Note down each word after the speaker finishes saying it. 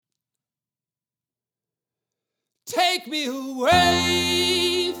Take me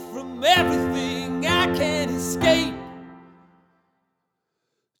away from everything I can't escape.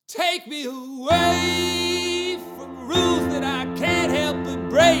 Take me away from rules that I can't help but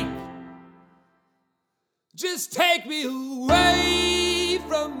break. Just take me away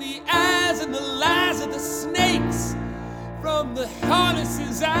from the eyes and the lies of the snakes, from the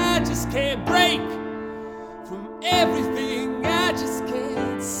harnesses I just can't break, from everything I just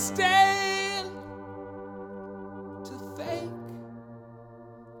can't stand to fake.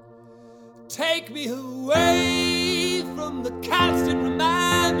 Take me away from the constant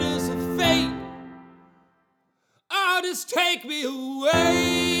reminders of fate. Oh, just take me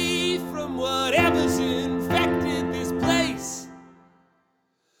away from whatever's infected this place.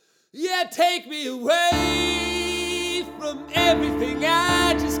 Yeah, take me away from everything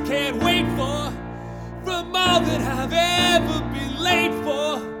I just can't wait for, from all that I've ever been late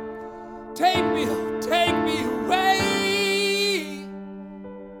for. Take me away.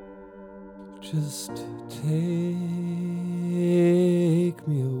 Just take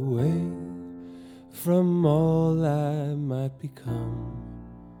me away from all I might become.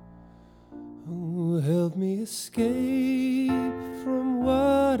 Oh, help me escape from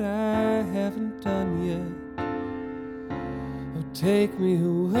what I haven't done yet. Oh, take me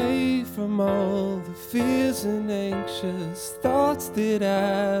away from all the fears and anxious thoughts that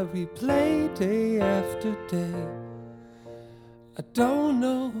I replay day after day. I don't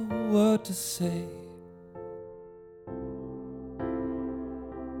know what to say.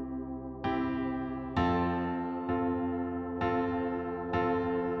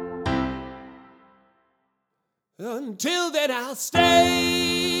 Until then I'll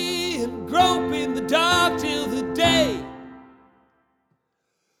stay and grope in the dark till the day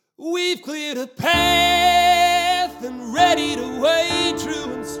we've cleared a path and ready to wade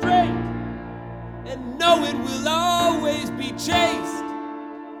true and straight, and knowing we'll always be chased,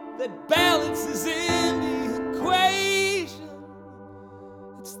 that balance is in the equation.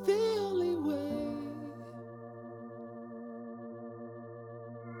 It's the only way.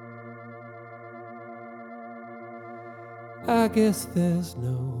 I guess there's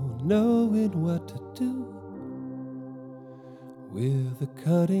no knowing what to do with the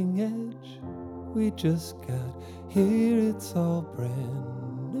cutting edge we just got here. It's all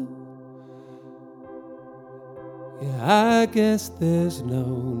brand new. Yeah, I guess there's no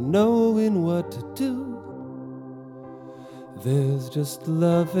knowing what to do. There's just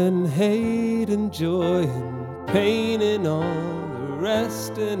love and hate and joy and pain and all the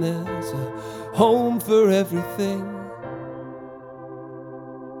rest, and there's a home for everything.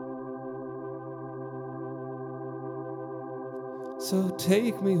 So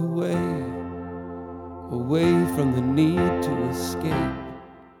take me away from the need to escape,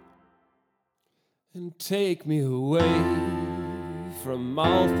 and take me away from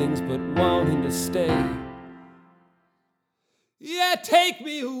all things but wanting to stay. Yeah, take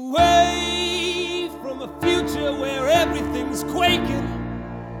me away from a future where everything's quaking,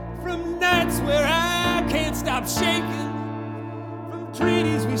 from nights where I can't stop shaking, from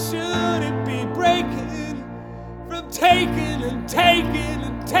treaties we shouldn't be breaking, from taking and taking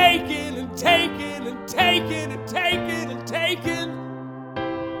and taking and taking and taking and taking and taking.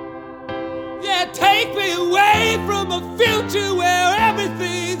 Yeah, take me away from a future where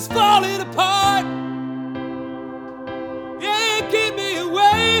everything's falling apart. Yeah, get me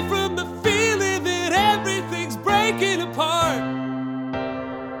away from the feeling that everything's breaking apart.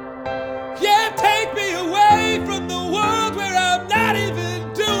 Yeah, take me away from the world where I'm not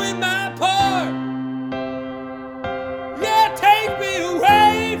even doing my part. Yeah, take me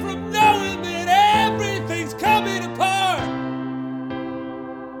away from knowing that everything's coming apart.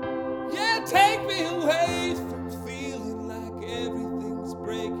 Yeah, take me away from feeling like everything's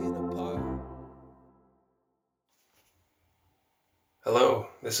breaking apart. Hello,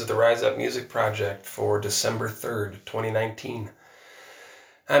 this is the Rise Up Music Project for December 3rd, 2019.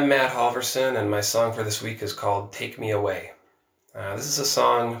 I'm Matt Halverson, and my song for this week is called Take Me Away. This is a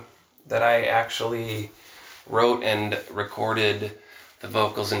song that I actually wrote and recorded the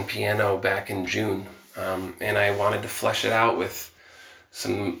vocals and piano back in June, and I wanted to flesh it out with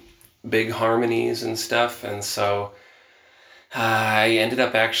some big harmonies and stuff, and so I ended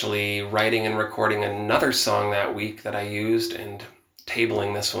up actually writing and recording another song that week that I used and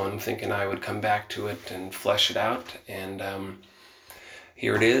tabling this one, thinking I would come back to it and flesh it out, and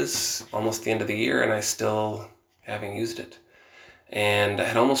here it is, almost the end of the year, and I still haven't used it. And I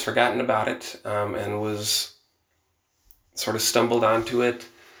had almost forgotten about it, and was sort of stumbled onto it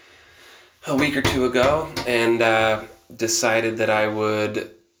a week or two ago, and decided that I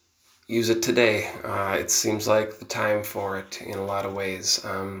would use it today. It seems like the time for it in a lot of ways.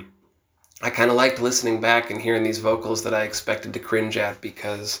 I kind of liked listening back and hearing these vocals that I expected to cringe at,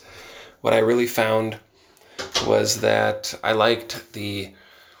 because what I really found was that I liked the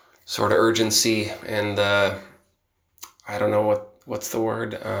sort of urgency and the, I don't know what's the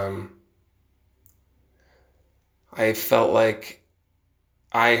word. I felt like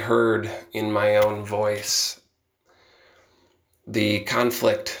I heard in my own voice the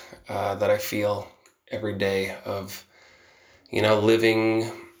conflict that I feel every day of,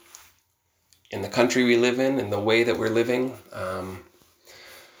 living in the country we live in and the way that we're living.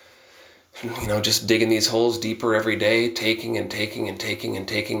 Just digging these holes deeper every day, taking and taking and taking and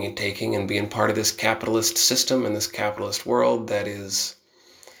taking and taking, and being part of this capitalist system and this capitalist world that is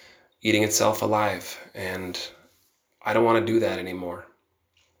eating itself alive. And I don't want to do that anymore.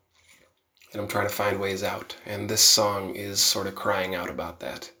 And I'm trying to find ways out. And this song is sort of crying out about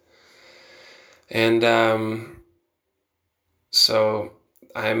that. And so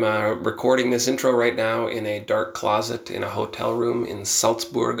I'm recording this intro right now in a dark closet in a hotel room in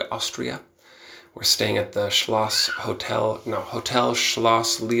Salzburg, Austria. We're staying at the Hotel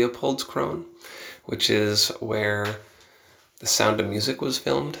Schloss Leopoldskron, which is where The Sound of Music was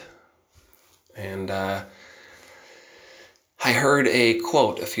filmed. And I heard a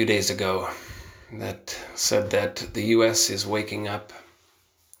quote a few days ago that said that the U.S. is waking up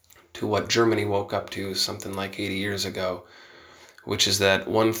to what Germany woke up to something like 80 years ago, which is that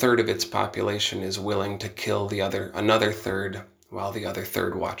 1/3 of its population is willing to kill another third while the other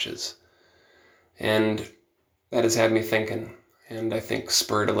third watches. And that has had me thinking, and I think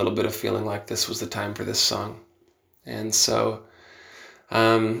spurred a little bit of feeling like this was the time for this song. And so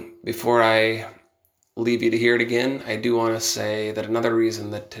before I leave you to hear it again, I do want to say that another reason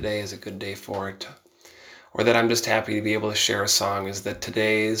that today is a good day for it, or that I'm just happy to be able to share a song, is that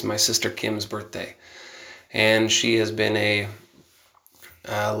today is my sister Kim's birthday. And she has been a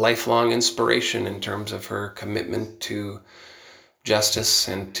lifelong inspiration in terms of her commitment to justice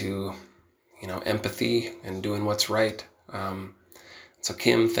and to empathy and doing what's right. So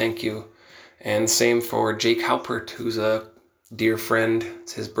Kim, thank you. And same for Jake Halpert, who's a dear friend.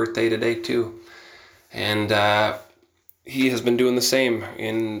 It's his birthday today too. And he has been doing the same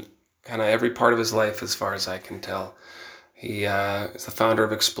in kind of every part of his life as far as I can tell. He is the founder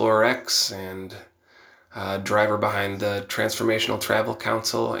of Explorer X and driver behind the Transformational Travel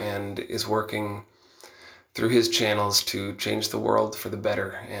Council, and is working through his channels to change the world for the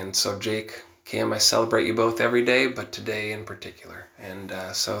better. And so Jake, Kim, I celebrate you both every day, but today in particular. And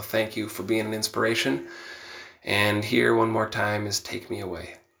so thank you for being an inspiration. And here one more time is Take Me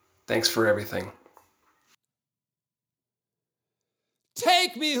Away. Thanks for everything.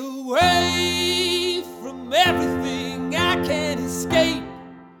 Take me away from everything I can't escape.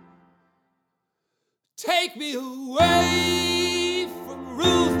 Take me away from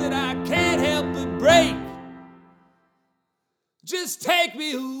rules that I can't help but break. Just take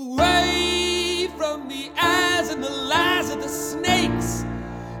me away from the eyes and the lies of the snakes,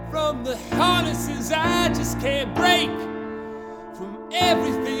 from the harnesses I just can't break, from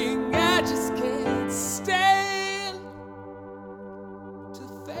everything I just can't stand to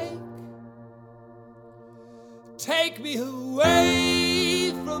fake. Take me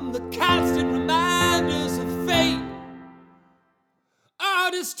away from the constant reminders of fate. Oh,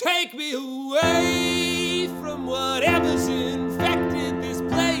 just take me away from whatever's infected this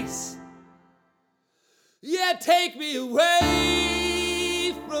place. Yeah, take me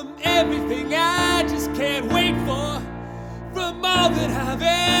away from everything I just can't wait for, from all that I've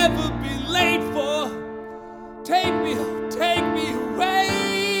ever been late for. Take me away.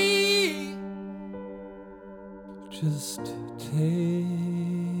 Just take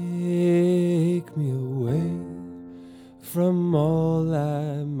me away from all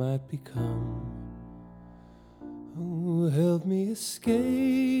I might become. Oh, help me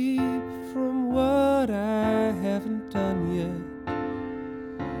escape from what I haven't done yet.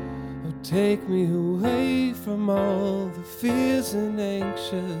 Oh, take me away from all the fears and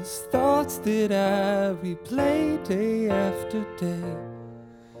anxious thoughts that I replay day after day.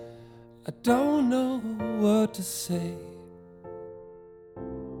 I don't know what to say.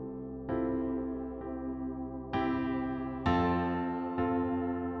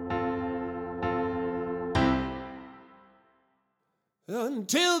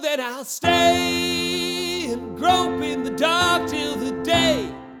 Until then I'll stay and grope in the dark till the day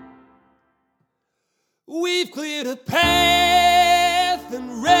we've cleared a path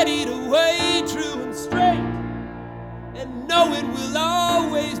and ready to wade true and straight, and knowing we'll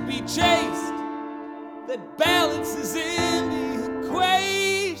always be chased, that balance is in the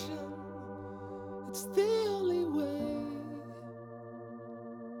equation.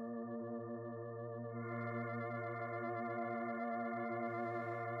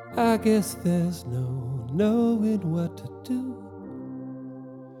 I guess there's no knowing what to do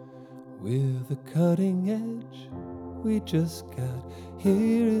with the cutting edge we just got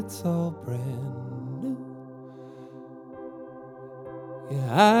here. It's all brand new.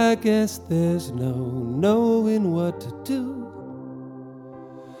 Yeah, I guess there's no knowing what to do.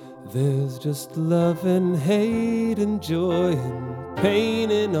 There's just love and hate and joy and pain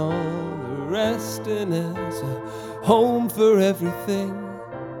and all the rest, and there's a home for everything.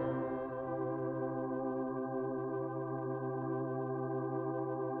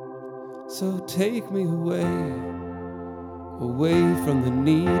 So take me away, away from the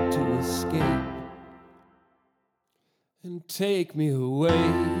need to escape, and take me away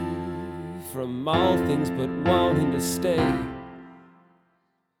from all things but wanting to stay.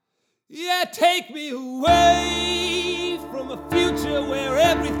 Yeah, take me away from a future where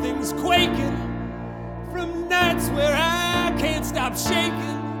everything's quaking, from nights where I can't stop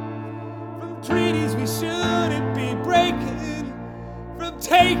shaking, from treaties we shouldn't be breaking, from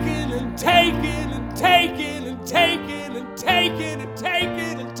taking and taking and taking and taking and taking and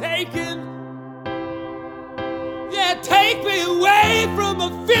taking and taking. Yeah, take me away from a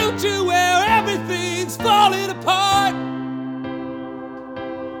future where everything's falling apart.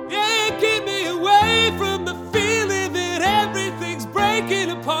 Yeah, keep me away from the feeling that everything's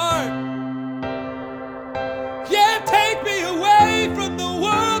breaking apart. Yeah, take me away from the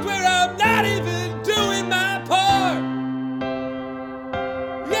world where I'm not even doing my part.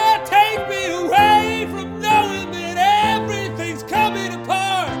 Yeah, take me